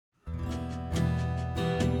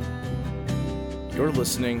You're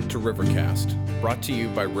listening to Rivercast, brought to you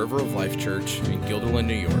by River of Life Church in Guilderland,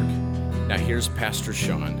 New York. Now here's Pastor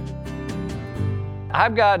Sean.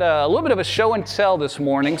 I've got a little bit of a show and tell this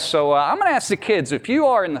morning, so I'm going to ask the kids, if you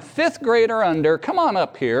are in the 5th grade or under, come on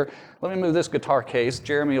up here. Let me move this guitar case.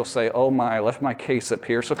 Jeremy will say, oh my, I left my case up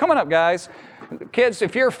here. So come on up, guys. Kids,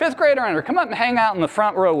 if you're 5th grade or under, come up and hang out in the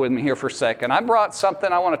front row with me here for a second. I brought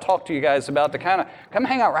something I want to talk to you guys about to kind of come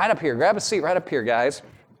hang out right up here. Grab a seat right up here, guys.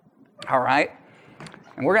 All right.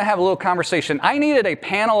 And we're going to have a little conversation. I needed a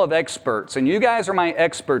panel of experts, and you guys are my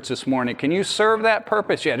experts this morning. Can you serve that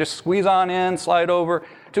purpose? Yeah, just squeeze on in, slide over.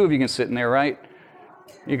 2 of you can sit in there, right?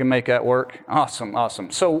 You can make that work. Awesome,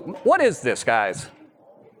 awesome. So what is this, guys?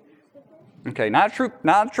 Okay, not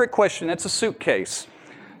a trick question. It's a suitcase.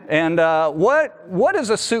 And what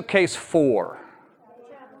is a suitcase for?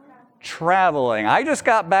 Traveling. I just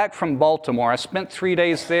got back from Baltimore. I spent 3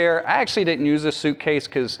 days there. I actually didn't use a suitcase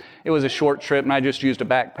because it was a short trip and I just used a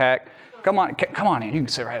backpack. Come on in. You can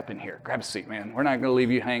sit right up in here. Grab a seat, man. We're not going to leave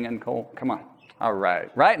you hanging, Cole. Come on. All right.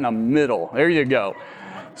 Right in the middle. There you go.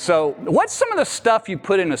 So what's some of the stuff you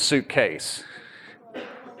put in a suitcase?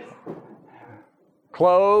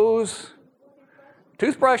 Clothes.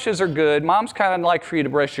 Toothbrushes are good. Mom's kind of like for you to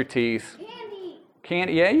brush your teeth.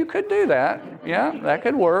 Candy. Yeah, you could do that. Yeah, that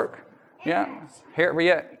could work. Yeah.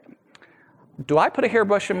 Yeah. Do I put a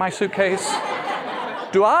hairbrush in my suitcase?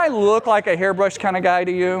 Do I look like a hairbrush kind of guy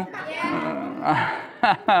to you?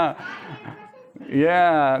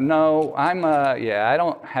 Yeah, no, I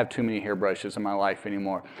don't have too many hairbrushes in my life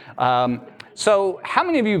anymore. So how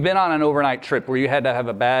many of you have been on an overnight trip where you had to have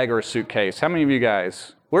a bag or a suitcase? How many of you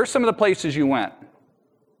guys? Where are some of the places you went?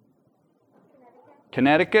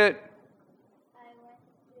 Connecticut?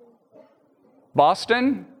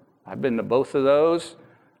 Boston? I've been to both of those.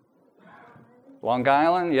 Long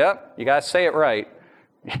Island? Yep. You guys say it right.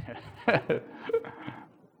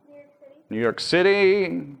 New York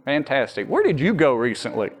City? Fantastic. Where did you go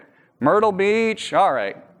recently? Myrtle Beach? All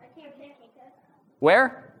right.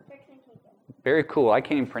 Where? Very cool. I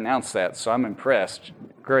can't even pronounce that, so I'm impressed.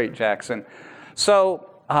 Great, Jackson. So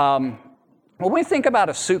when we think about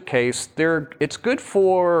a suitcase, it's good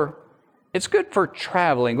for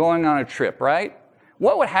traveling, going on a trip, right?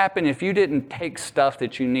 What would happen if you didn't take stuff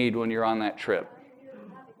that you need when you're on that trip?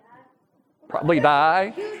 Probably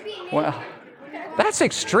die. Well, that's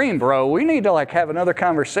extreme, bro. We need to have another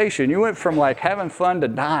conversation. You went from having fun to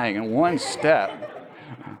dying in one step.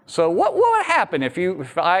 So what would happen if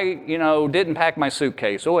I didn't pack my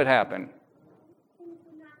suitcase? What would happen?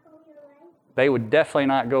 They would definitely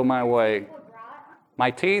not go my way. My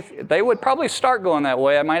teeth, they would probably start going that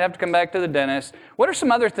way. I might have to come back to the dentist. What are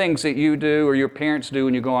some other things that you do or your parents do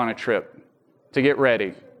when you go on a trip to get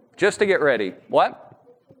ready? Just to get ready. What?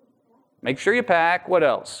 Make sure you pack. What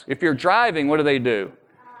else? If you're driving, what do they do?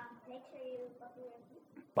 Make sure you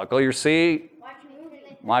buckle your seat. Watch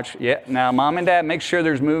movies. Watch, yeah. Now, mom and dad, make sure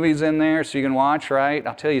there's movies in there so you can watch, right?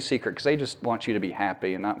 I'll tell you a secret, because they just want you to be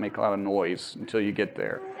happy and not make a lot of noise until you get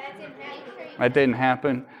there. That didn't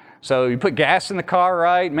happen. So you put gas in the car,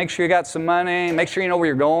 right? Make sure you got some money. Make sure you know where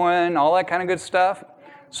you're going, all that kind of good stuff.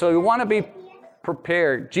 So you want to be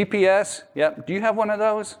prepared. GPS? Yep. Do you have one of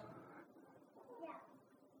those?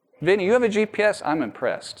 Vinny, you have a GPS? I'm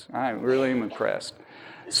impressed. I really am impressed.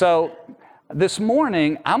 So this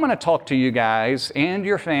morning, I'm going to talk to you guys and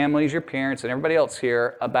your families, your parents, and everybody else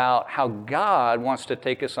here about how God wants to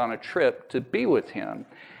take us on a trip to be with Him.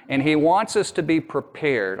 And He wants us to be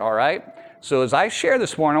prepared, all right? So as I share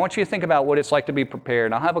this morning, I want you to think about what it's like to be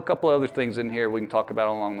prepared. I'll have a couple other things in here we can talk about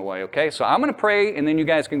along the way, okay? So I'm going to pray, and then you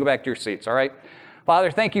guys can go back to your seats, all right? Father,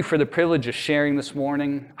 thank you for the privilege of sharing this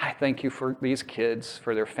morning. I thank you for these kids,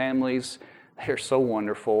 for their families. They're so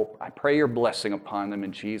wonderful. I pray your blessing upon them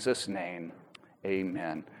in Jesus' name.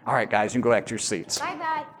 Amen. All right, guys, you can go back to your seats.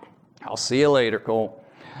 Bye-bye. I'll see you later, Cole.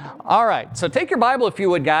 All right, so take your Bible if you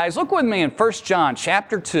would, guys. Look with me in 1 John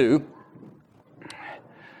chapter 2.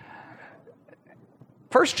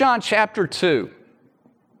 1 John chapter 2.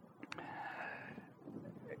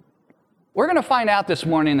 We're going to find out this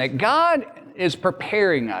morning that God is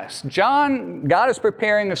preparing us. God is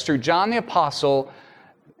preparing us through John the Apostle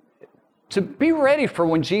to be ready for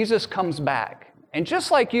when Jesus comes back. And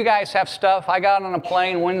just like you guys have stuff, I got on a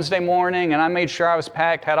plane Wednesday morning and I made sure I was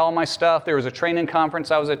packed, had all my stuff. There was a training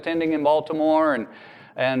conference I was attending in Baltimore, and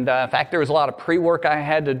And in fact, there was a lot of pre-work I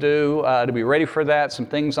had to do to be ready for that, some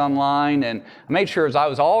things online. And I made sure as I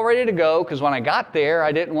was all ready to go, because when I got there,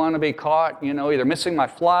 I didn't want to be caught, either missing my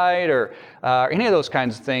flight or any of those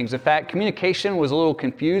kinds of things. In fact, communication was a little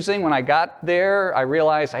confusing. When I got there, I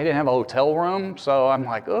realized I didn't have a hotel room. So I'm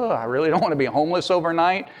like, oh, I really don't want to be homeless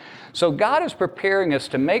overnight. So God is preparing us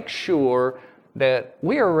to make sure that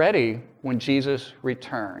we are ready when Jesus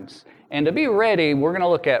returns. And to be ready, we're going to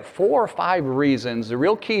look at 4 or 5 reasons. The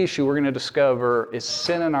real key issue we're going to discover is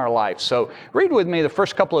sin in our life. So read with me the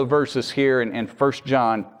first couple of verses here in 1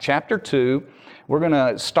 John chapter 2. We're going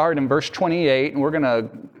to start in verse 28, and we're going to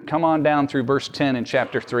come on down through verse 10 in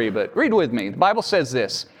chapter 3. But read with me. The Bible says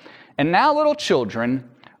this, "And now, little children,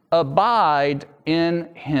 abide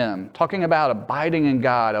in Him." Talking about abiding in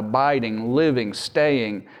God, abiding, living,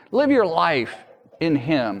 staying. Live your life in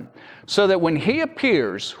Him, so that when He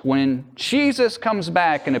appears, when Jesus comes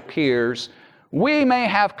back and appears, we may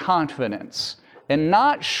have confidence and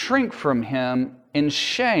not shrink from Him in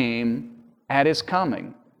shame at His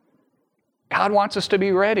coming. God wants us to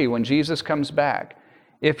be ready when Jesus comes back.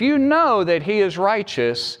 If you know that He is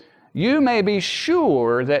righteous, you may be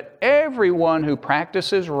sure that everyone who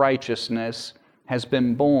practices righteousness has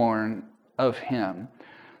been born of Him.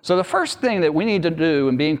 So the first thing that we need to do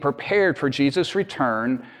in being prepared for Jesus'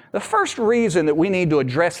 return, the first reason that we need to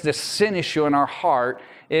address this sin issue in our heart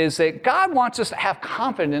is that God wants us to have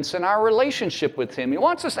confidence in our relationship with Him. He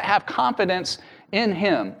wants us to have confidence in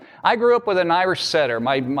Him. I grew up with an Irish setter.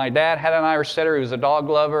 My dad had an Irish setter. He was a dog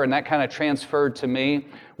lover, and that kind of transferred to me.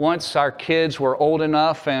 Once our kids were old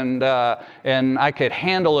enough and I could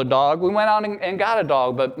handle a dog, we went out and got a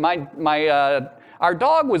dog. But our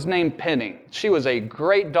dog was named Penny. She was a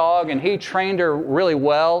great dog, and he trained her really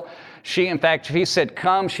well. In fact, if he said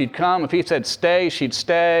come, she'd come. If he said stay, she'd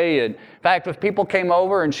stay. And in fact, if people came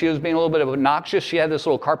over and she was being a little bit obnoxious, she had this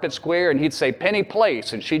little carpet square, and he'd say, "Penny,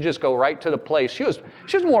 place," and she'd just go right to the place. She was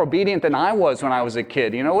more obedient than I was when I was a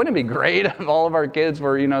kid. Wouldn't it be great if all of our kids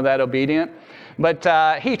were, that obedient? But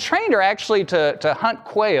he trained her actually to hunt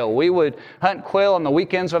quail. We would hunt quail on the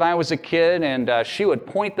weekends when I was a kid, and she would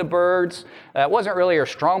point the birds. It wasn't really her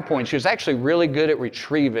strong point. She was actually really good at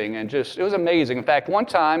retrieving, and it was amazing. In fact, one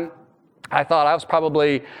time, I thought I was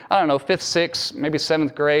probably, 5th, 6th, maybe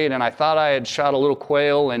 7th grade, and I thought I had shot a little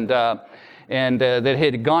quail, and that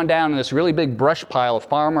had gone down in this really big brush pile. A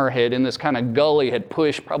farmer had, in this kind of gully, had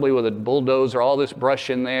pushed, probably with a bulldozer, all this brush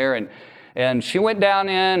in there, and she went down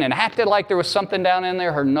in and acted like there was something down in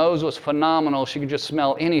there. Her nose was phenomenal. She could just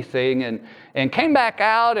smell anything, and came back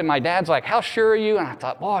out, and my dad's like, "How sure are you?" And I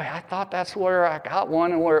thought, boy, I thought that's where I got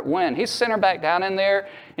one and where it went. He sent her back down in there,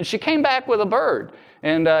 and she came back with a bird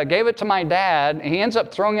and gave it to my dad, and he ends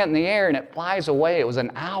up throwing it in the air, and it flies away. It was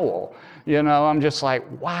an owl. I'm just like,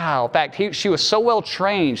 wow. In fact, she was so well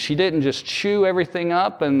trained, she didn't just chew everything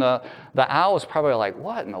up, and the owl was probably like,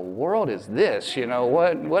 what in the world is this?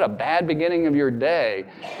 What a bad beginning of your day.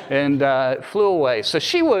 And it flew away. So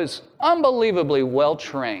she was unbelievably well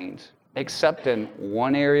trained, except in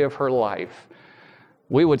one area of her life.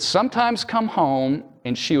 We would sometimes come home,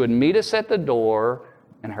 and she would meet us at the door,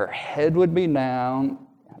 and her head would be down,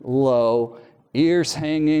 low, ears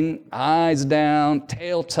hanging, eyes down,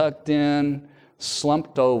 tail tucked in,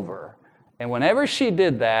 slumped over. And whenever she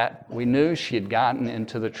did that, we knew she had gotten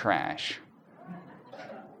into the trash.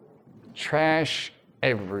 Trash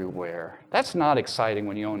everywhere. That's not exciting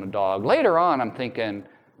when you own a dog. Later on, I'm thinking,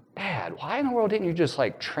 Dad, why in the world didn't you just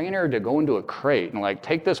train her to go into a crate and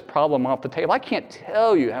take this problem off the table? I can't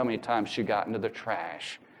tell you how many times she got into the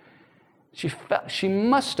trash. She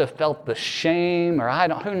must have felt the shame, or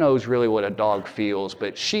who knows really what a dog feels,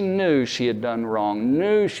 but she knew she had done wrong,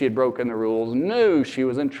 knew she had broken the rules, knew she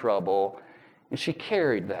was in trouble, and she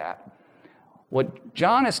carried that. What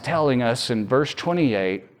John is telling us in verse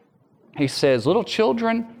 28, he says, "Little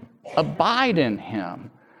children, abide in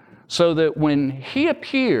Him, so that when He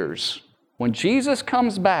appears, when Jesus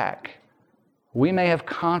comes back, we may have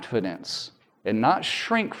confidence and not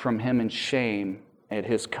shrink from Him in shame at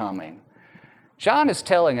His coming." John is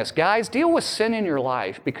telling us, guys, deal with sin in your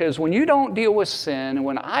life, because when you don't deal with sin, and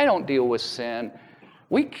when I don't deal with sin,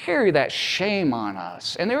 we carry that shame on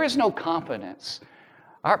us, and there is no confidence.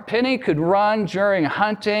 Our Penny could run during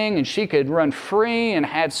hunting, and she could run free and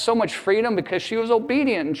had so much freedom because she was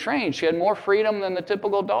obedient and trained. She had more freedom than the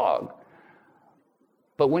typical dog.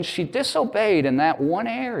 But when she disobeyed in that one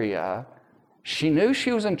area, she knew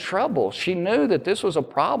she was in trouble. She knew that this was a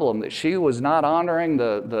problem, that she was not honoring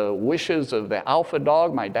the wishes of the alpha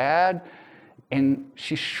dog, my dad, and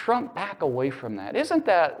she shrunk back away from that. Isn't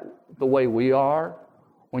that the way we are?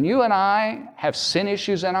 when you and I have sin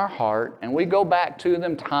issues in our heart and we go back to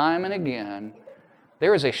them time and again,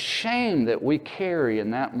 there is a shame that we carry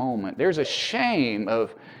in that moment. There's a shame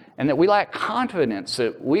and that we lack confidence,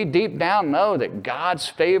 that we deep down know that God's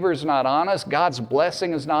favor is not on us, God's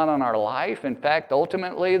blessing is not on our life. In fact,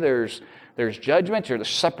 ultimately, there's judgment, there's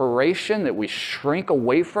separation, that we shrink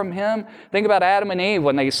away from Him. Think about Adam and Eve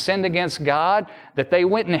when they sinned against God, that they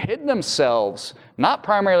went and hid themselves, not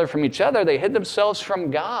primarily from each other, they hid themselves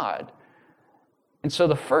from God. And so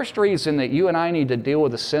the first reason that you and I need to deal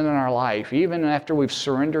with the sin in our life, even after we've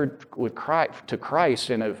surrendered to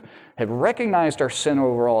Christ and have recognized our sin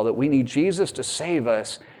overall, that we need Jesus to save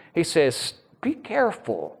us, He says, be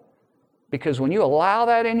careful, because when you allow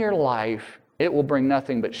that in your life, it will bring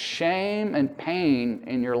nothing but shame and pain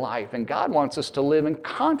in your life. And God wants us to live in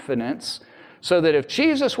confidence so that if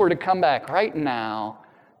Jesus were to come back right now,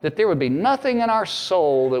 that there would be nothing in our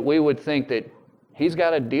soul that we would think that He's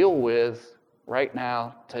got to deal with right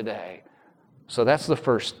now, today. So that's the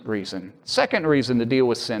first reason. Second reason to deal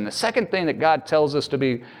with sin. The second thing that God tells us to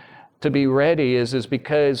be ready is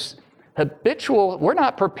because we're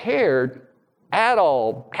not prepared at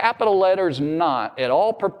all, capital letters not, at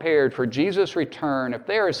all prepared for Jesus' return if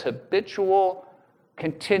there is habitual,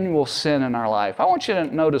 continual sin in our life. I want you to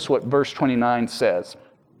notice what verse 29 says.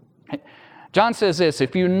 John says this,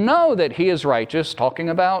 if you know that He is righteous, talking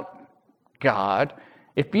about God,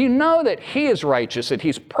 if you know that He is righteous, that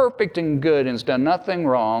He's perfect and good and has done nothing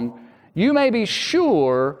wrong, you may be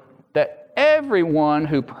sure that everyone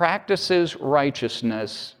who practices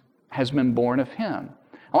righteousness has been born of Him.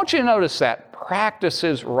 I want you to notice that,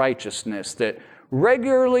 practices righteousness, that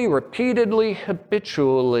regularly, repeatedly,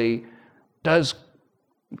 habitually does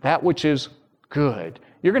that which is good.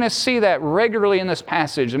 You're going to see that regularly in this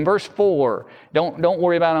passage. In verse 4, don't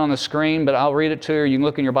worry about it on the screen, but I'll read it to you. You can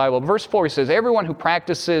look in your Bible. Verse 4, he says, everyone who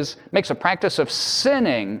makes a practice of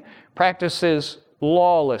sinning, practices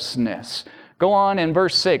lawlessness. Go on in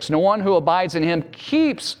verse 6, no one who abides in Him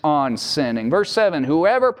keeps on sinning. Verse 7,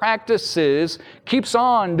 whoever keeps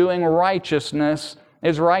on doing righteousness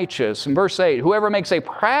is righteous. In verse 8, whoever makes a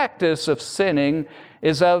practice of sinning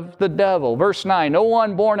is of the devil. Verse 9, no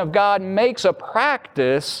one born of God makes a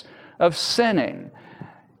practice of sinning.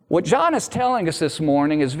 What John is telling us this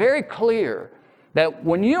morning is very clear, that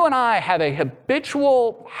when you and I have a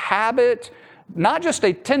habitual habit, not just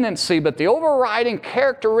a tendency, but the overriding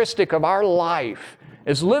characteristic of our life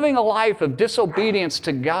is living a life of disobedience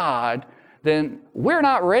to God, then we're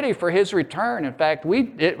not ready for His return. In fact,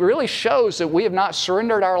 it really shows that we have not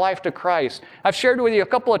surrendered our life to Christ. I've shared with you a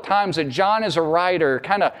couple of times that John is a writer,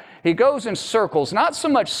 he goes in circles, not so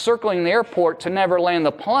much circling the airport to never land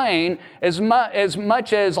the plane, as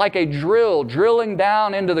much as like a drilling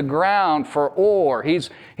down into the ground for ore. He's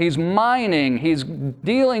mining, he's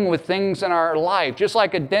dealing with things in our life. Just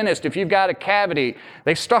like a dentist, if you've got a cavity,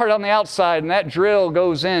 they start on the outside and that drill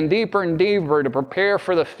goes in deeper and deeper to prepare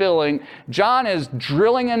for the filling. John is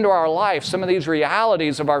drilling into our life some of these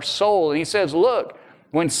realities of our soul, and he says, look,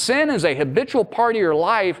 when sin is a habitual part of your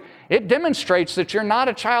life, it demonstrates that you're not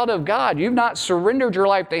a child of God. You've not surrendered your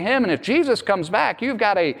life to Him. And if Jesus comes back, you've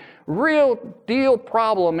got a real deal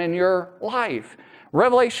problem in your life.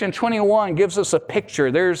 Revelation 21 gives us a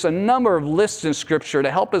picture. There's a number of lists in Scripture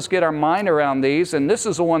to help us get our mind around these. And this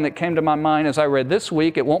is the one that came to my mind as I read this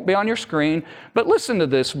week. It won't be on your screen, but listen to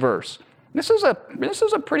this verse. This is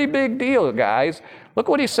a pretty big deal, guys. Look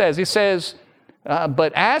what he says. He says,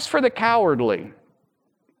 but as for the cowardly,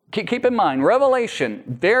 keep in mind, Revelation,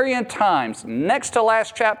 variant times, next to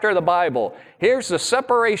last chapter of the Bible, here's the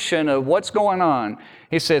separation of what's going on.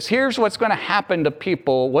 He says, here's what's going to happen to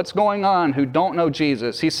people, what's going on who don't know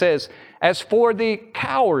Jesus. He says, as for the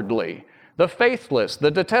cowardly, the faithless,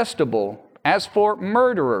 the detestable, as for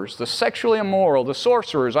murderers, the sexually immoral, the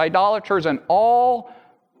sorcerers, idolaters, and all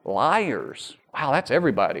liars. Wow, that's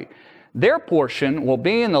everybody. Their portion will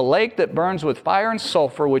be in the lake that burns with fire and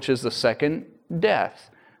sulfur, which is the second death.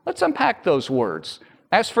 Let's unpack those words.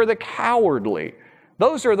 As for the cowardly,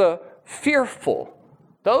 those are the fearful.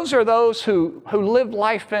 Those are those who live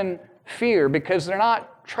life in fear because they're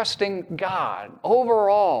not trusting God.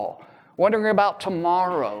 Overall, wondering about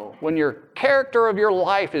tomorrow, when your character of your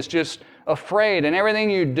life is just afraid and everything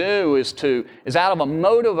you do is out of a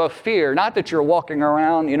motive of fear. Not that you're walking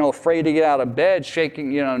around, afraid to get out of bed, shaking,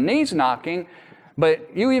 knees knocking,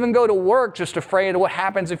 but you even go to work just afraid of what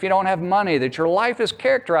happens if you don't have money, that your life is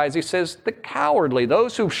characterized. He says, the cowardly,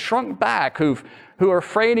 those who've shrunk back, who are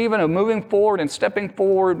afraid even of moving forward and stepping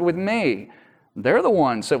forward with me, they're the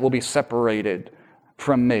ones that will be separated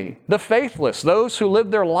from me. The faithless, those who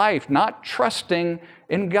live their life not trusting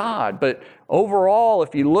in God. But overall,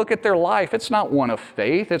 if you look at their life, it's not one of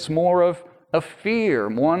faith, it's more of fear,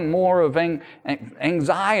 one more of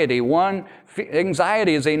anxiety.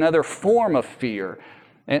 Anxiety is another form of fear.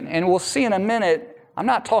 And we'll see in a minute, I'm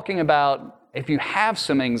not talking about if you have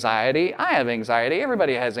some anxiety. I have anxiety.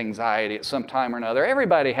 Everybody has anxiety at some time or another.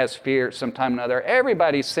 Everybody has fear at some time or another.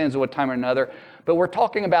 Everybody sins at one time or another. But we're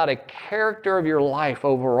talking about a character of your life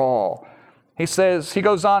overall. He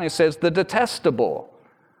goes on, he says, the detestable.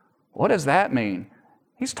 What does that mean?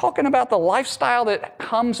 He's talking about the lifestyle that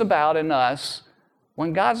comes about in us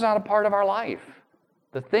when God's not a part of our life.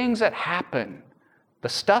 The things that happen. The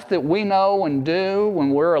stuff that we know and do when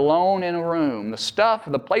we're alone in a room.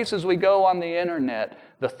 The places we go on the internet.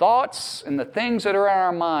 The thoughts and the things that are in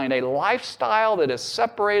our mind. A lifestyle that is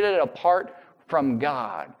separated apart from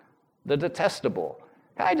God. The detestable.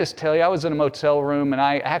 Can I just tell you, I was in a motel room, and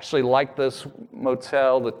I actually like this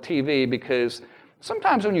motel, the TV, because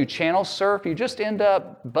sometimes when you channel surf, you just end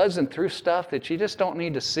up buzzing through stuff that you just don't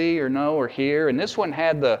need to see or know or hear. And this one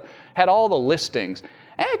had all the listings.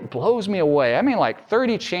 And it blows me away. I mean, like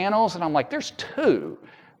 30 channels, and I'm like, there's 2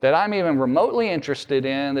 that I'm even remotely interested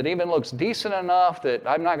in, that even looks decent enough that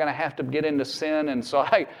I'm not going to have to get into sin. And so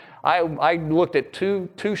I looked at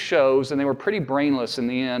two shows, and they were pretty brainless in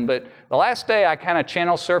the end. But the last day, I kind of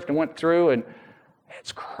channel surfed and went through, and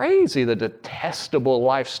it's crazy, the detestable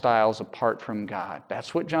lifestyles apart from God.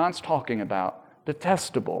 That's what John's talking about,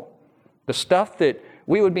 detestable. The stuff that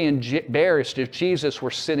we would be embarrassed if Jesus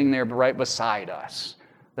were sitting there right beside us.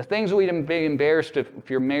 The things we'd be embarrassed if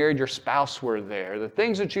you're married, your spouse were there. The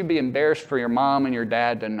things that you'd be embarrassed for your mom and your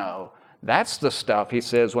dad to know. That's the stuff, he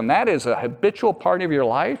says, when that is a habitual part of your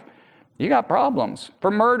life, you got problems. For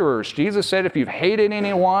murderers, Jesus said, if you've hated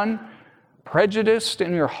anyone, prejudiced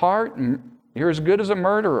in your heart, you're as good as a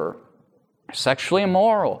murderer. Sexually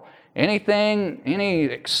immoral.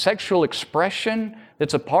 Any sexual expression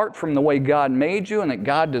that's apart from the way God made you and that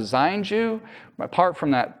God designed you, apart from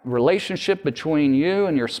that relationship between you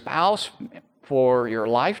and your spouse for your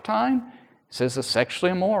lifetime, it says the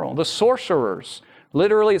sexually immoral. The sorcerers,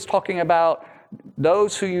 literally it's talking about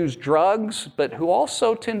those who use drugs, but who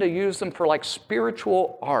also tend to use them for like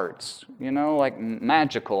spiritual arts, like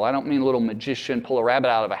magical. I don't mean a little magician, pull a rabbit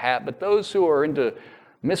out of a hat, but those who are into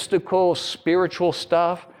mystical, spiritual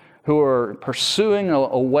stuff, who are pursuing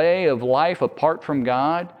a way of life apart from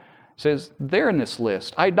God, says they're in this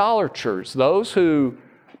list. Idolaters, those who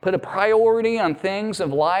put a priority on things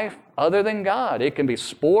of life other than God. It can be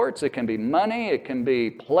sports, it can be money, it can be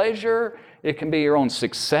pleasure, it can be your own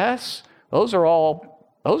success. Those are all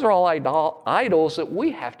idols that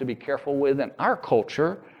we have to be careful with in our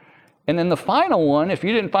culture. And then the final one, if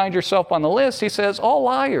you didn't find yourself on the list, he says all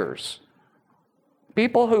liars.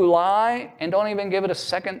 People who lie and don't even give it a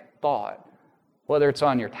second thought. Whether it's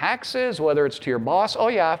on your taxes, whether it's to your boss, oh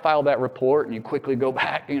yeah, I filed that report, and you quickly go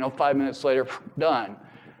back, 5 minutes later, done.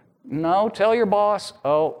 No, tell your boss,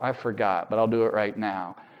 oh, I forgot, but I'll do it right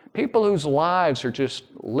now. People whose lives are just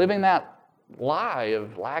living that lie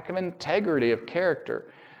of lack of integrity, of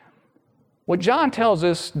character. What John tells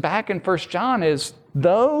us back in 1 John is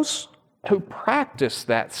those who practice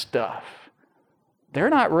that stuff, they're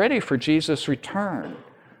not ready for Jesus' return.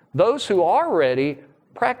 Those who are ready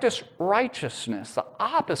practice righteousness, the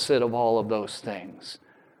opposite of all of those things.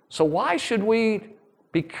 So why should we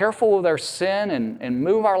be careful with our sin and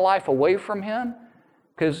move our life away from Him?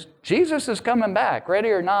 Because Jesus is coming back, ready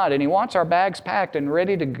or not, and He wants our bags packed and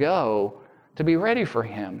ready to go to be ready for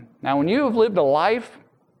Him. Now, when you have lived a life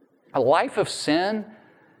of sin,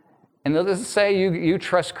 and let's say you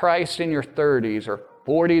trust Christ in your 30s or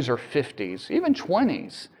 40s or 50s, even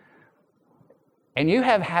 20s, and you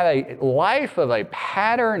have had a life of a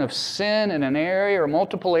pattern of sin in an area or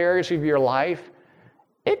multiple areas of your life,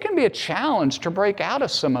 it can be a challenge to break out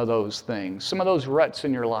of some of those things, some of those ruts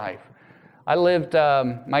in your life.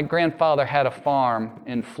 My grandfather had a farm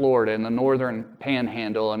in Florida in the northern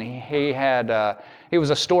panhandle, and he was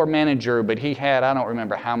a store manager, but he had, I don't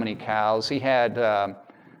remember how many cows. He had,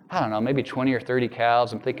 maybe 20 or 30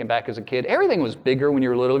 cows. I'm thinking back as a kid. Everything was bigger when you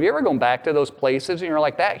were little. Have you ever gone back to those places and you're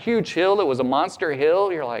like, that huge hill that was a monster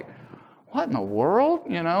hill? You're like, what in the world?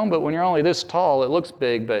 But when you're only this tall, it looks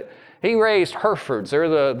big. But he raised Herefords.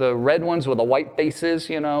 They're the red ones with the white faces,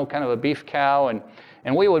 kind of a beef cow.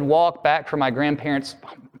 And we would walk back from my grandparents'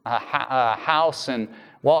 house and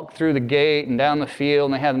walk through the gate and down the field,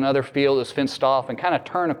 and they had another field that was fenced off, and kind of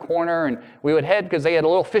turn a corner, and we would head, because they had a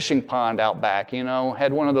little fishing pond out back,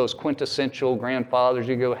 had one of those quintessential grandfathers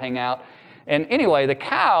you go hang out. And anyway, the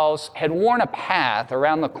cows had worn a path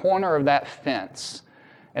around the corner of that fence.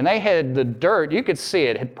 And they had the dirt, you could see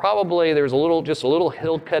it, there was just a little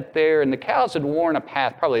hill cut there, and the cows had worn a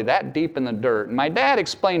path probably that deep in the dirt. And my dad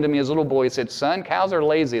explained to me as a little boy, he said, son, cows are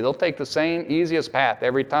lazy. They'll take the same easiest path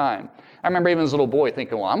every time. I remember even as a little boy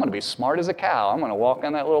thinking, well, I'm going to be smart as a cow. I'm going to walk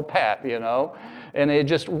on that little path, And it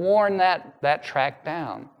just worn that track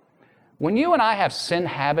down. When you and I have sin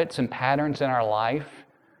habits and patterns in our life,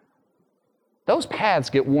 those paths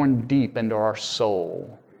get worn deep into our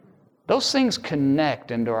soul. Those things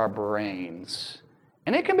connect into our brains.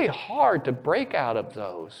 And it can be hard to break out of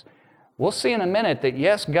those. We'll see in a minute that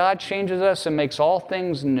yes, God changes us and makes all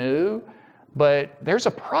things new, but there's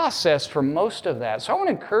a process for most of that. So I want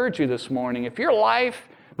to encourage you this morning, if your life,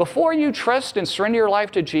 before you trust and surrender your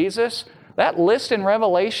life to Jesus, that list in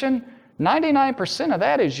Revelation, 99% of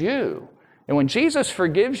that is you. And when Jesus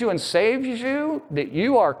forgives you and saves you, that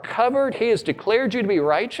you are covered, He has declared you to be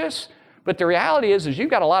righteous. But the reality is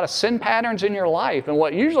you've got a lot of sin patterns in your life. And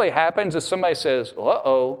what usually happens is somebody says,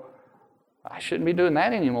 uh-oh, I shouldn't be doing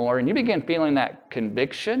that anymore. And you begin feeling that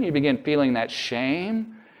conviction. You begin feeling that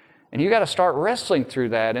shame. And you got to start wrestling through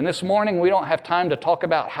that. And this morning, we don't have time to talk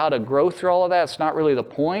about how to grow through all of that. It's not really the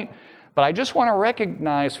point. But I just want to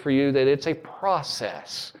recognize for you that it's a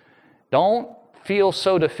process. Don't feel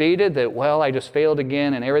so defeated that, well, I just failed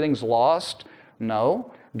again and everything's lost.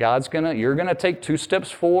 No. You're going to take 2 steps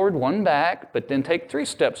forward, 1 back, but then take 3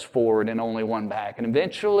 steps forward and only 1 back. And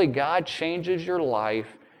eventually God changes your life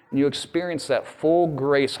and you experience that full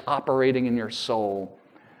grace operating in your soul.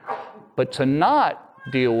 But to not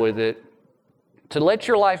deal with it, to let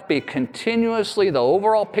your life be continuously, the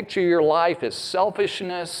overall picture of your life is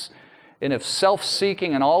selfishness and if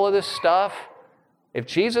self-seeking and all of this stuff, if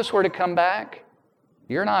Jesus were to come back,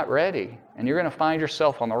 you're not ready and you're going to find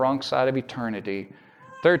yourself on the wrong side of eternity.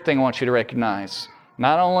 Third thing I want you to recognize,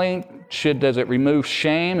 not only does it remove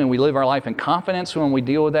shame and we live our life in confidence when we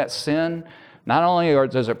deal with that sin, not only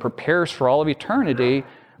does it prepare us for all of eternity,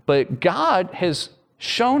 but God has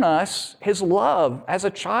shown us His love as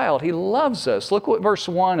a child. He loves us. Look what verse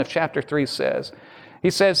 1 of chapter 3 says.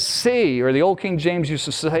 He says, see, or the old King James used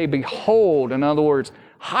to say, behold. In other words,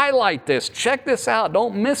 highlight this, check this out,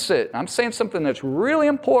 don't miss it. I'm saying something that's really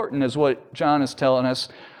important is what John is telling us.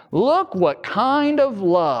 Look what kind of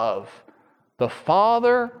love the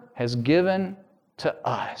Father has given to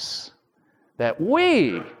us, that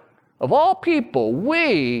we, of all people,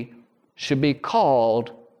 we should be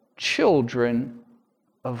called children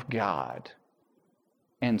of God.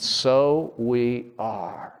 And so we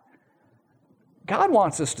are. God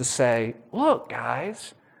wants us to say, look,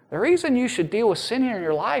 guys, the reason you should deal with sin in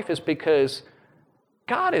your life is because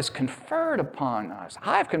God has conferred upon us.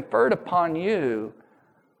 I've conferred upon you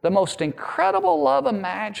the most incredible love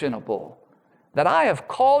imaginable, that I have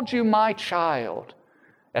called you my child.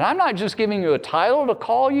 And I'm not just giving you a title to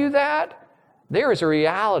call you that. There is a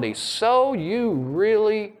reality. So you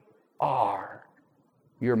really are.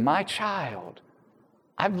 You're my child.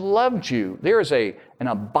 I've loved you. There is an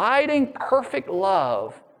abiding, perfect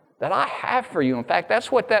love that I have for you. In fact,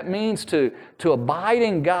 that's what that means to abide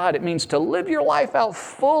in God. It means to live your life out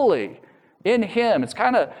fully in Him. It's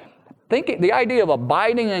kind of thinking the idea of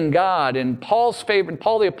abiding in God, and Paul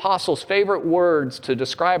the Apostle's favorite words to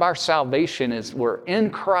describe our salvation is we're in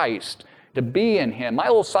Christ, to be in Him. My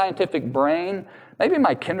little scientific brain, maybe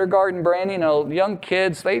my kindergarten brain, young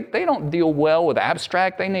kids, they don't deal well with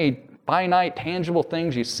abstract. They need finite, tangible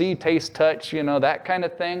things you see, taste, touch, that kind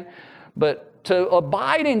of thing. But to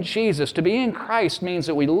abide in Jesus, to be in Christ, means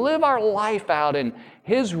that we live our life out in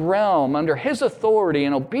His realm, under His authority,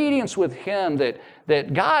 in obedience with Him,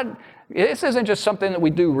 that God, this isn't just something that we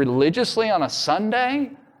do religiously on a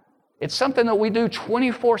Sunday. It's something that we do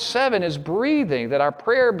 24/7 is breathing, that our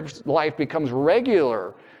prayer life becomes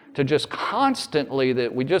regular, to just constantly,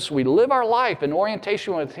 that we live our life in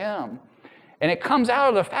orientation with Him. And it comes out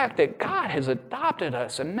of the fact that God has adopted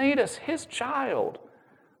us and made us His child.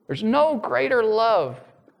 There's no greater love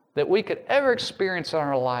that we could ever experience in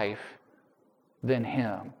our life than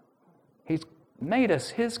Him. He's made us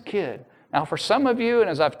His kid. Now, for some of you, and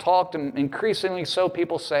as I've talked, and increasingly so,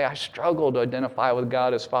 people say, I struggle to identify with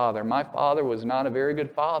God as Father. My father was not a very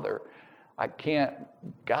good father.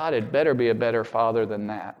 God had better be a better father than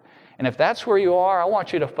that. And if that's where you are, I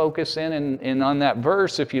want you to focus in on that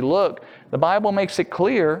verse. If you look, the Bible makes it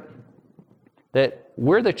clear that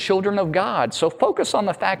we're the children of God. So focus on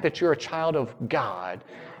the fact that you're a child of God.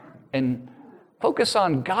 And focus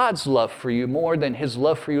on God's love for you more than His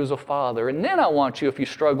love for you as a father. And then I want you, if you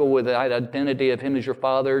struggle with the identity of Him as your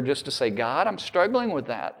father, just to say, God, I'm struggling with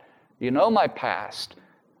that. You know my past.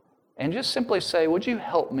 And just simply say, would you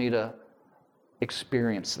help me to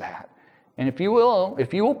experience that? And if you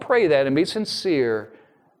will pray that and be sincere,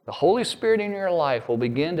 the Holy Spirit in your life will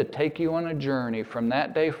begin to take you on a journey from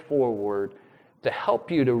that day forward to help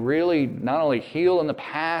you to really not only heal in the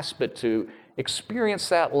past, but to experience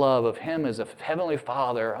that love of Him as a Heavenly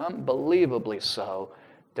Father, unbelievably so,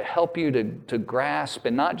 to help you to grasp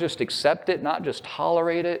and not just accept it, not just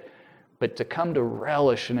tolerate it, but to come to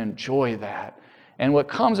relish and enjoy that. And what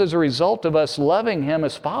comes as a result of us loving Him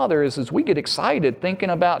as Father is we get excited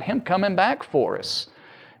thinking about Him coming back for us.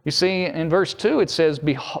 You see, in verse 2 it says,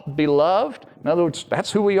 beloved. In other words,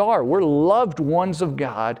 that's who we are. We're loved ones of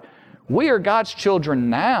God. We are God's children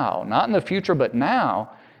now, not in the future, but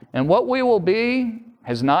now. And what we will be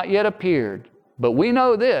has not yet appeared. But we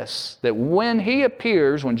know this, that when He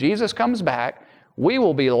appears, when Jesus comes back, we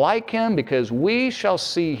will be like Him because we shall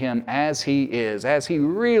see Him as He is, as He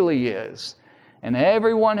really is. And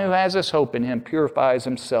everyone who has this hope in Him purifies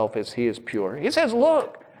himself as He is pure. He says,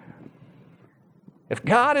 look, if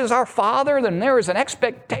God is our Father, then there is an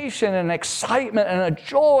expectation and excitement and a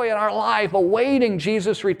joy in our life awaiting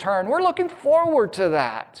Jesus' return. We're looking forward to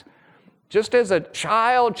that. Just as a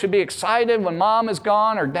child should be excited when mom is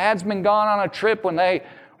gone or dad's been gone on a trip, when they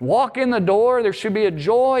walk in the door, there should be a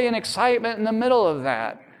joy and excitement in the middle of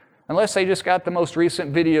that. Unless they just got the most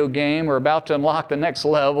recent video game or about to unlock the next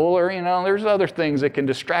level, or, there's other things that can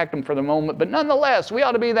distract them for the moment. But nonetheless, we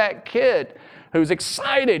ought to be that kid who's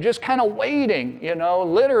excited, just kind of waiting,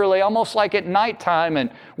 literally almost like at nighttime and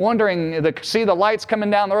wondering, see the lights coming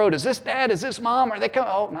down the road. Is this Dad? Is this Mom? Are they coming?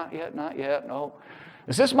 Oh, not yet, no.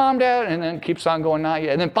 Is this Mom, Dad? And then keeps on going, not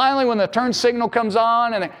yet. And then finally when the turn signal comes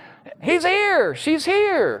on and He's here, she's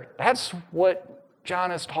here. That's what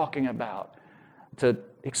John is talking about. To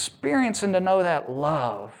experience and to know that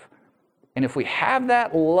love. And if we have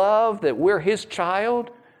that love that we're His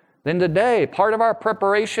child, then today, part of our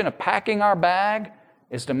preparation of packing our bag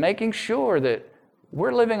is to making sure that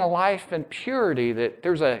we're living a life in purity, that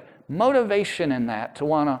there's a motivation in that to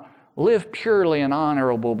want to live purely and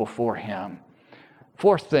honorable before Him.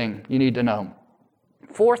 Fourth thing you need to know.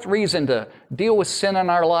 Fourth reason to deal with sin in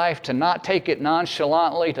our life, to not take it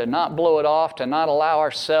nonchalantly, to not blow it off, to not allow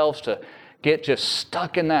ourselves to get just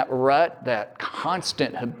stuck in that rut, that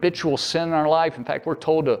constant habitual sin in our life. In fact, we're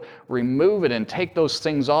told to remove it and take those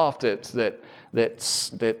things off that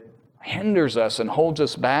hinders us and holds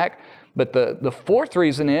us back. But the fourth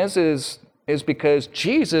reason is because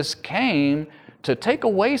Jesus came to take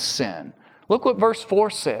away sin. Look what verse 4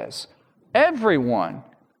 says. Everyone.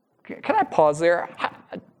 Can I pause there?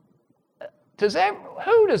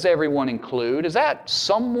 Who does everyone include? Is that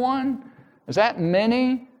someone? Is that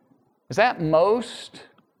many? Is that most?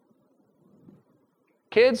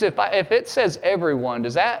 Kids, if it says everyone,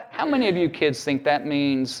 how many of you kids think that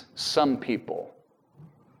means some people?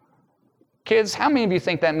 Kids, how many of you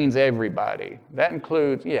think that means everybody? That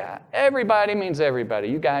includes, everybody means everybody.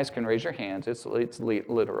 You guys can raise your hands. It's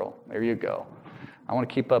literal. There you go. I want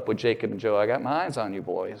to keep up with Jacob and Joe. I got my eyes on you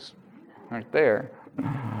boys. Right there.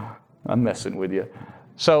 I'm messing with you.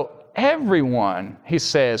 So, everyone, he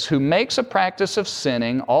says, who makes a practice of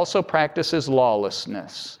sinning also practices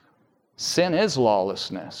lawlessness. Sin is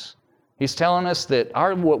lawlessness. He's telling us that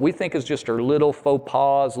what we think is just our little faux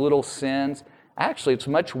pas, little sins, actually it's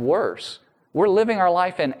much worse. We're living our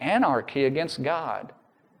life in anarchy against God.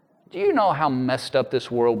 Do you know how messed up this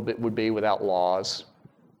world would be without laws?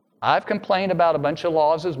 I've complained about a bunch of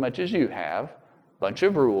laws as much as you have, a bunch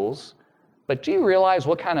of rules. But do you realize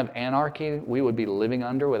what kind of anarchy we would be living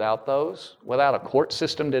under without those? Without a court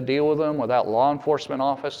system to deal with them, without law enforcement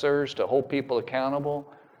officers to hold people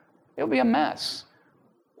accountable? It would be a mess.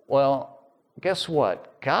 Well, guess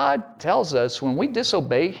what? God tells us when we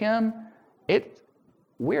disobey Him,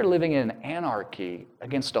 we're living in anarchy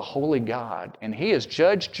against a holy God. And He is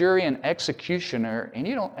judge, jury, and executioner, and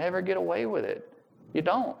you don't ever get away with it. You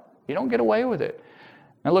don't. You don't get away with it.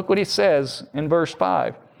 Now look what He says in verse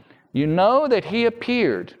 5. You know that He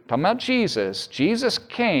appeared, talking about Jesus. Jesus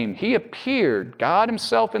came, He appeared, God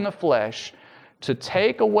Himself in the flesh, to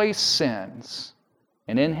take away sins.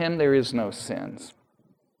 And in Him there is no sins.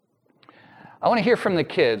 I want to hear from the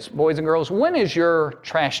kids, boys and girls. When is your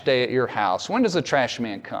trash day at your house? When does the trash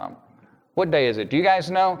man come? What day is it? Do you guys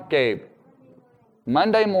know? Gabe?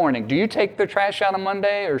 Monday morning. Do you take the trash out on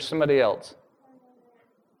Monday or somebody else?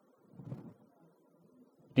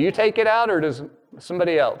 Do you take it out or does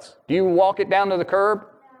somebody else? Do you walk it down to the curb?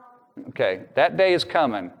 Okay, that day is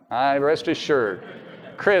coming. I rest assured.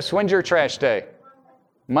 Chris, when's your trash day?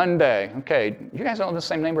 Monday. Okay, you guys don't live in the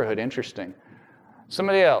same neighborhood. Interesting.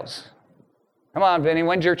 Somebody else. Come on, Vinny,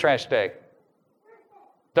 when's your trash day?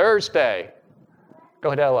 Thursday. Go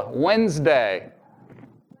ahead, Ella. Wednesday.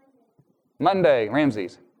 Monday,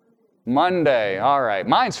 Ramses. Monday, all right.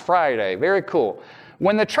 Mine's Friday, very cool.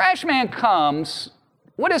 When the trash man comes,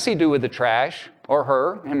 what does he do with the trash? Or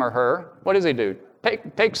her, him or her? What does he do?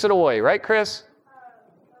 Takes it away, right, Chris?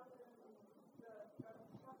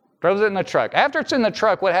 Throws it in the truck. After it's in the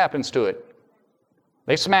truck, what happens to it?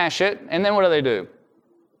 They smash it, and then what do?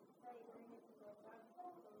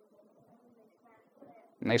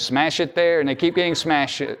 And they smash it there, and they keep getting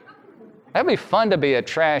smashed. That'd be fun to be a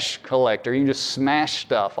trash collector. You can just smash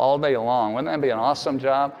stuff all day long. Wouldn't that be an awesome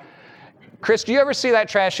job? Chris, do you ever see that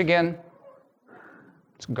trash again?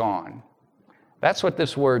 It's gone. That's what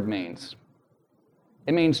this word means.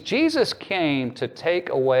 It means Jesus came to take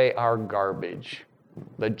away our garbage,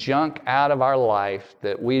 the junk out of our life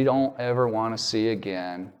that we don't ever want to see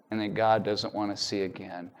again and that God doesn't want to see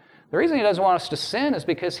again. The reason He doesn't want us to sin is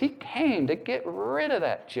because He came to get rid of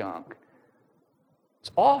that junk.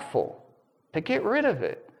 It's awful to get rid of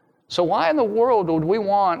it. So why in the world would we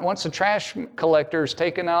want, once the trash collector's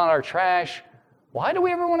taken out our trash, why do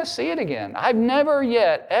we ever want to see it again? I've never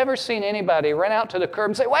yet ever seen anybody run out to the curb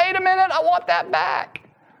and say, wait a minute, I want that back.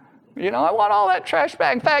 You know, I want all that trash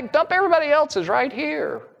back. In fact, dump everybody else's right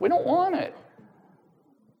here. We don't want it.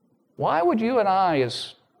 Why would you and I,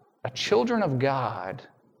 as children of God,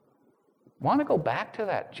 want to go back to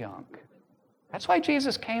that junk? That's why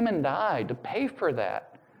Jesus came and died, to pay for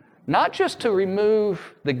that. Not just to remove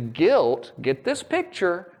the guilt. Get this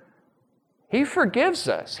picture. He forgives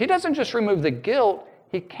us. He doesn't just remove the guilt.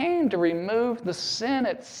 He came to remove the sin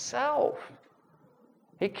itself.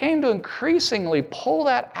 He came to increasingly pull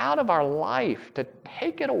that out of our life, to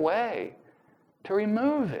take it away, to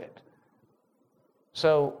remove it.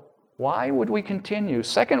 So why would we continue?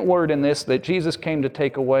 Second word in this that Jesus came to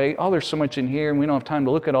take away. Oh, there's so much in here, and we don't have time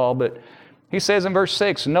to look at all, but He says in verse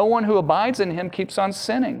 6, no one who abides in Him keeps on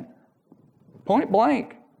sinning. Point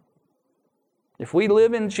blank. If we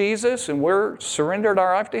live in Jesus and we're surrendered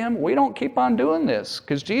our life to Him, we don't keep on doing this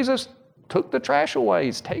because Jesus took the trash away.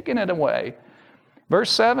 He's taken it away. Verse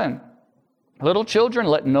 7, little children,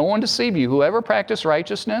 let no one deceive you. Whoever practices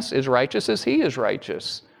righteousness is righteous as He is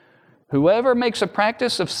righteous. Whoever makes a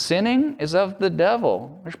practice of sinning is of the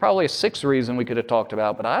devil. There's probably a sixth reason we could have talked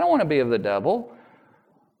about, but I don't want to be of the devil.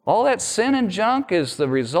 All that sin and junk is the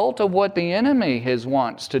result of what the enemy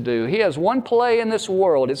wants to do. He has one play in this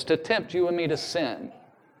world. It's to tempt you and me to sin.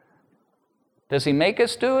 Does he make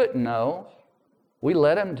us do it? No. We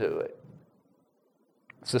let him do it.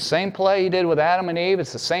 It's the same play he did with Adam and Eve.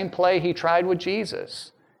 It's the same play he tried with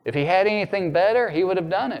Jesus. If he had anything better, he would have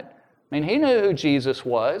done it. I mean, he knew who Jesus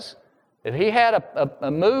was. If he had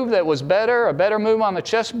a move that was better, a better move on the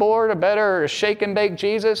chessboard, a better shake and bake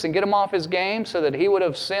Jesus and get him off his game so that he would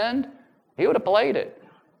have sinned, he would have played it.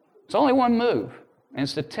 It's only one move, and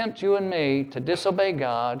it's to tempt you and me to disobey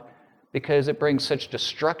God because it brings such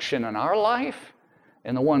destruction in our life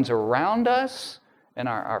and the ones around us and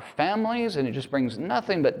our families, and it just brings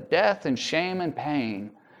nothing but death and shame and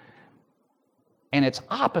pain. And it's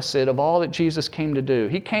opposite of all that Jesus came to do.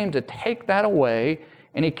 He came to take that away,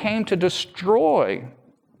 and he came to destroy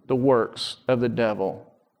the works of the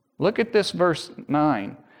devil. Look at this verse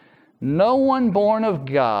 9. No one born of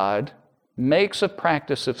God makes a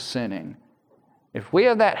practice of sinning. If we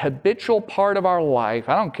have that habitual part of our life,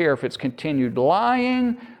 I don't care if it's continued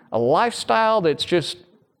lying, a lifestyle that's just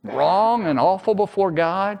wrong and awful before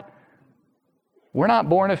God, we're not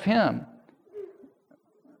born of him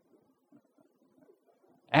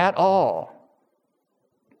at all.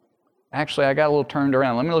 Actually, I got a little turned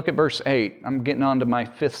around. Let me look at verse 8. I'm getting on to my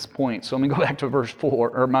fifth point, so let me go back to verse 4,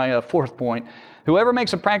 or my fourth point. Whoever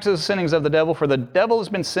makes a practice of sinning is of the devil, for the devil has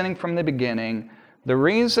been sinning from the beginning. The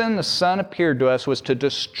reason the Son appeared to us was to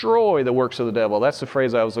destroy the works of the devil. That's the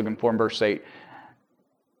phrase I was looking for in verse 8.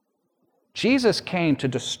 Jesus came to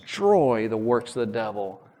destroy the works of the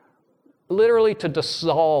devil, literally to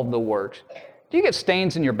dissolve the works. Do you get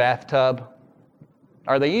stains in your bathtub?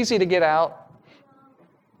 Are they easy to get out?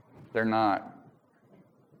 They're not.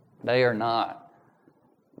 They are not.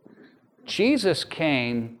 Jesus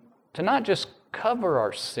came to not just cover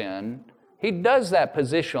our sin. He does that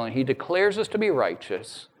positionally. He declares us to be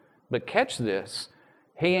righteous. But catch this.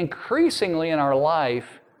 He increasingly in our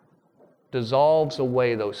life dissolves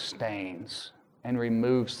away those stains and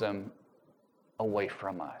removes them away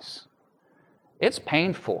from us. It's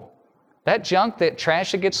painful. That junk, that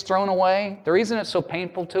trash that gets thrown away, the reason it's so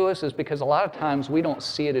painful to us is because a lot of times we don't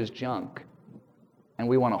see it as junk and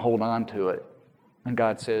we want to hold on to it. And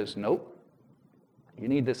God says, nope, you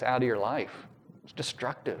need this out of your life. It's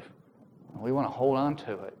destructive. We want to hold on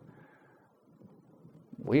to it.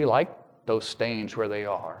 We like those stains where they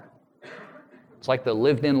are. It's like the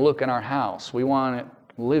lived-in look in our house. We want it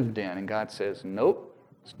lived in, and God says, nope,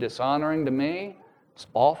 it's dishonoring to me, it's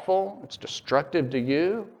awful, it's destructive to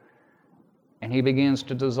you. And He begins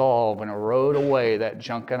to dissolve and erode away that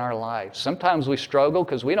junk in our life. Sometimes we struggle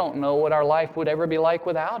because we don't know what our life would ever be like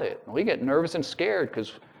without it. We get nervous and scared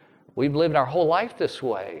because we've lived our whole life this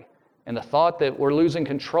way. And the thought that we're losing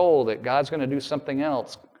control, that God's going to do something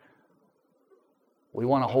else, we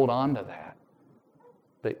want to hold on to that.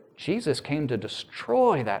 But Jesus came to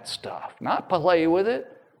destroy that stuff, not play with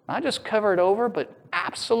it, not just cover it over, but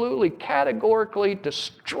absolutely, categorically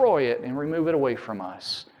destroy it and remove it away from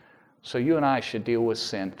us. So you and I should deal with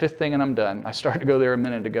sin. Fifth thing, and I'm done. I started to go there a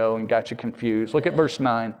minute ago and got you confused. Look at verse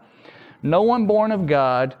 9. No one born of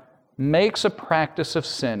God makes a practice of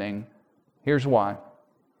sinning. Here's why.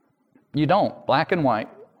 You don't, black and white.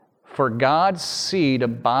 For God's seed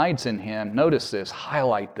abides in him. Notice this,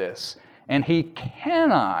 highlight this. And he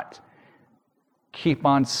cannot keep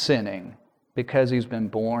on sinning because he's been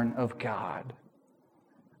born of God.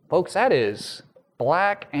 Folks, that is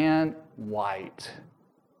black and white.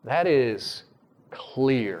 That is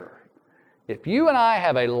clear. If you and I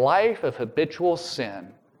have a life of habitual sin,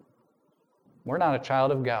 we're not a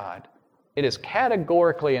child of God. It is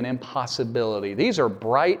categorically an impossibility. These are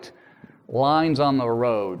bright lines on the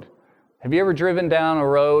road. Have you ever driven down a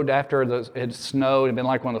road after it snowed and been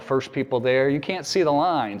like one of the first people there? You can't see the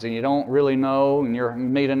lines and you don't really know, and you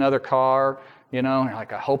meet another car, and you're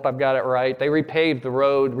like, I hope I've got it right. They repaved the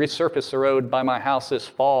road, resurfaced the road by my house this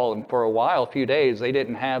fall, and for a few days, they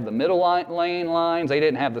didn't have the middle lane lines, they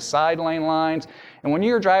didn't have the side lane lines. And when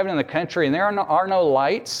you're driving in the country and there are no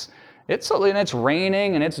lights, it's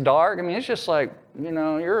raining and it's dark, it's just like,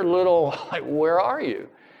 you're a little like, where are you?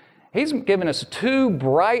 He's given us two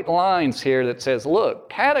bright lines here that says, look,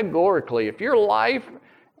 categorically, if your life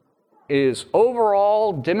is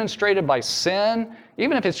overall demonstrated by sin,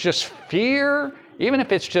 even if it's just fear, even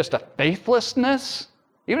if it's just a faithlessness,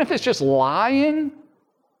 even if it's just lying,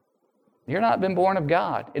 you're not been born of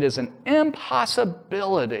God. It is an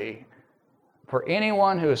impossibility for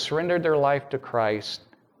anyone who has surrendered their life to Christ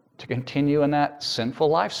to continue in that sinful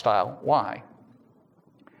lifestyle. Why?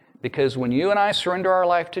 Because when you and I surrender our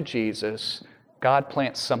life to Jesus, God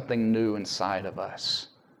plants something new inside of us.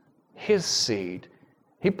 His seed.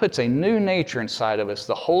 He puts a new nature inside of us.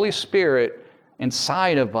 The Holy Spirit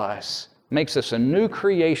inside of us makes us a new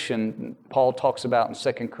creation, Paul talks about in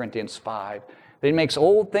 2 Corinthians 5. That He makes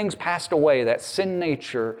old things passed away, that sin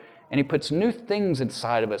nature, and He puts new things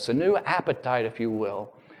inside of us, a new appetite, if you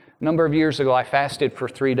will. A number of years ago, I fasted for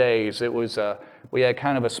 3 days. It was we had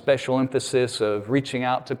kind of a special emphasis of reaching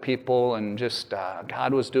out to people, and just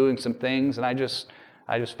God was doing some things, and I just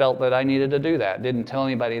felt that I needed to do that. Didn't tell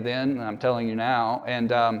anybody then, and I'm telling you now.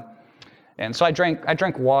 And so I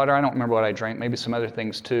drank water. I don't remember what I drank, maybe some other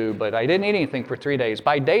things too, but I didn't eat anything for 3 days.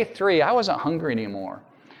 By day 3, I wasn't hungry anymore.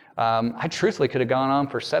 I truthfully could have gone on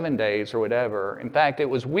for 7 days or whatever. In fact, it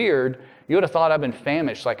was weird. You would have thought I'd been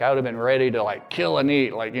famished, like I would have been ready to kill and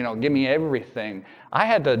eat, give me everything. I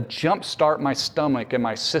had to jumpstart my stomach and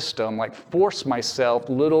my system, force myself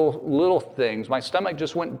little things. My stomach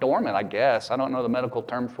just went dormant, I guess. I don't know the medical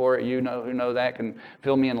term for it. You know who know that can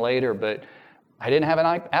fill me in later, but I didn't have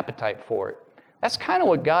an appetite for it. That's kind of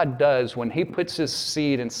what God does when He puts His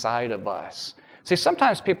seed inside of us. See,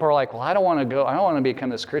 sometimes people are like, well, I don't want to become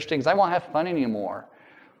this Christian because I won't have fun anymore.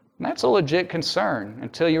 And that's a legit concern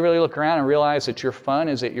until you really look around and realize that your fun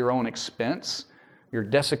is at your own expense. You're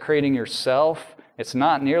desecrating yourself. It's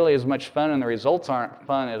not nearly as much fun, and the results aren't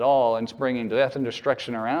fun at all, and it's bringing death and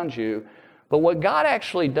destruction around you. But what God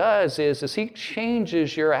actually does is He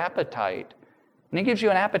changes your appetite, and He gives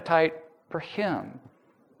you an appetite for Him.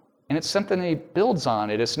 And it's something that He builds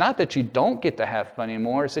on it. It's not that you don't get to have fun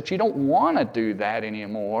anymore. It's that you don't want to do that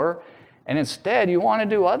anymore. And instead, you want to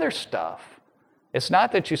do other stuff. It's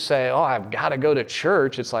not that you say, oh, I've got to go to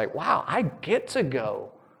church. It's like, wow, I get to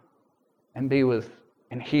go and be with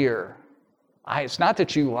and hear. It's not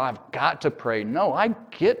that I've got to pray. No, I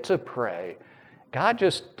get to pray. God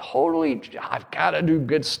just I've got to do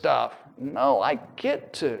good stuff. No, I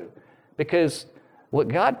get to. Because what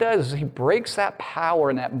God does is He breaks that power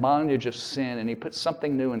and that bondage of sin, and He puts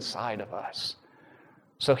something new inside of us.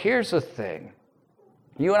 So here's the thing.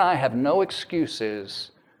 You and I have no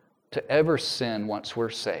excuses to ever sin once we're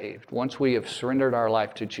saved, once we have surrendered our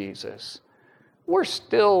life to Jesus. There's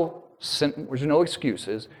no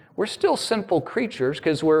excuses. We're still sinful creatures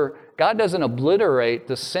because God doesn't obliterate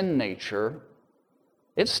the sin nature.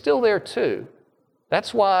 It's still there too.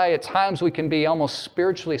 That's why at times we can be almost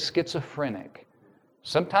spiritually schizophrenic.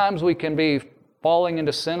 Sometimes we can be falling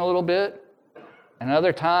into sin a little bit, And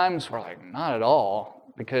other times we're like, not at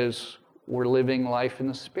all, because we're living life in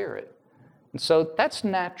the Spirit. And so that's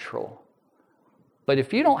natural. But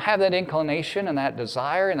if you don't have that inclination and that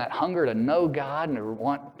desire and that hunger to know God and to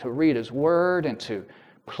want to read His Word and to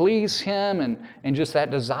please Him and just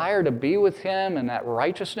that desire to be with Him and that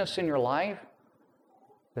righteousness in your life,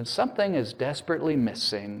 then something is desperately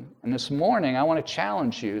missing. And this morning, I want to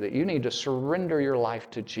challenge you that you need to surrender your life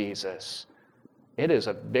to Jesus. It is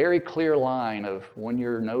a very clear line of when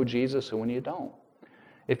you know Jesus and when you don't.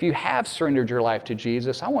 If you have surrendered your life to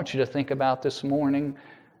Jesus, I want you to think about this morning,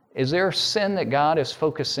 is there a sin that God is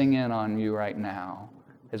focusing in on you right now?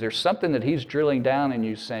 Is there something that He's drilling down in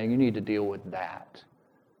you saying you need to deal with that?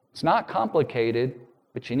 It's not complicated,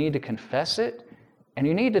 but you need to confess it, and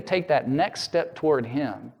you need to take that next step toward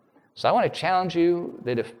Him. So I want to challenge you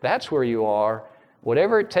that if that's where you are,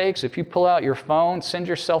 whatever it takes, if you pull out your phone, send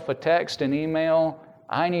yourself a text, an email,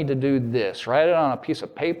 I need to do this. Write it on a piece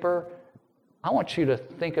of paper. I want you to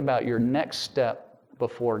think about your next step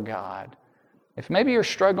before God. If maybe you're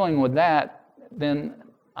struggling with that, then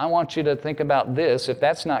I want you to think about this. If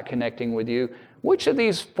that's not connecting with you, which of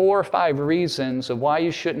these 4 or 5 reasons of why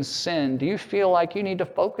you shouldn't sin do you feel like you need to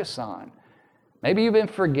focus on? Maybe you've been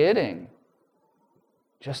forgetting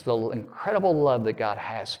just the incredible love that God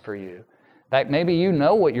has for you. In fact, maybe you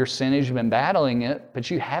know what your sin is, you've been battling it,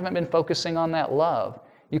 but you haven't been focusing on that love.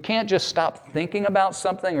 You can't just stop thinking about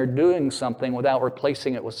something or doing something without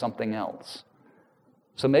replacing it with something else.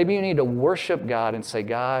 So maybe you need to worship God and say,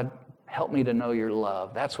 God, help me to know your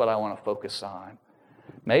love. That's what I want to focus on.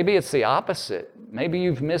 Maybe it's the opposite. Maybe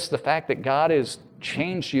you've missed the fact that God has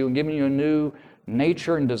changed you and given you a new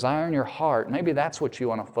nature and desire in your heart. Maybe that's what you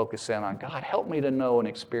want to focus in on. God, help me to know and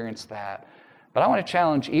experience that. But I want to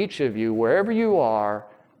challenge each of you, wherever you are,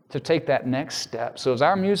 to take that next step. So as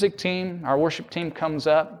our music team, our worship team comes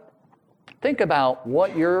up, think about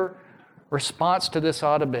what your response to this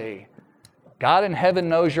ought to be. God in heaven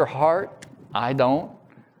knows your heart. I don't.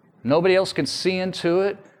 Nobody else can see into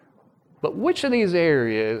it. But which of these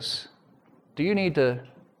areas do you need to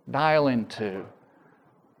dial into?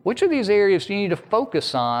 Which of these areas do you need to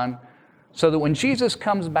focus on so that when Jesus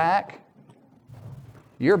comes back,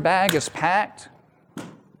 your bag is packed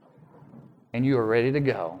and you are ready to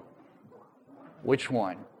go? Which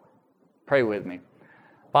one? Pray with me.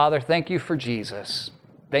 Father, thank you for Jesus.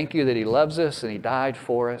 Thank you that He loves us and He died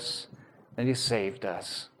for us and He saved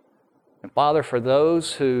us. And Father, for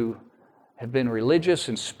those who have been religious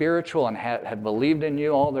and spiritual and have believed in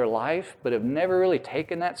you all their life, but have never really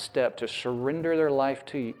taken that step to surrender their life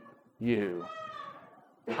to you,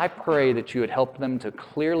 I pray that you would help them to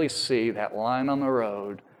clearly see that line on the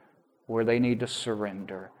road where they need to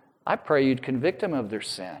surrender. I pray you'd convict them of their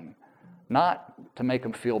sin, not to make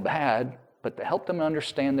them feel bad, but to help them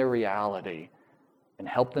understand their reality and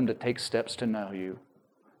help them to take steps to know you.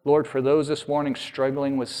 Lord, for those this morning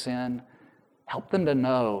struggling with sin, help them to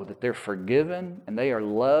know that they're forgiven and they are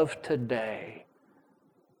loved today.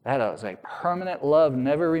 That is a permanent love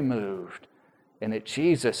never removed, and that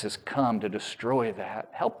Jesus has come to destroy that.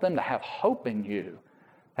 Help them to have hope in you.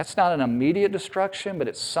 That's not an immediate destruction, but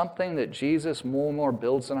it's something that Jesus more and more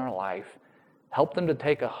builds in our life. Help them to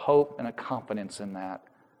take a hope and a confidence in that.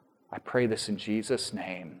 I pray this in Jesus'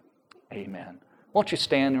 name. Amen. Won't you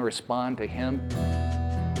stand and respond to Him?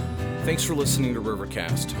 Thanks for listening to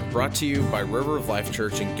Rivercast, brought to you by River of Life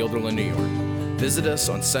Church in Guilderland, New York. Visit us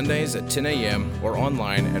on Sundays at 10 a.m. or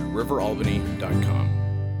online at riveralbany.com.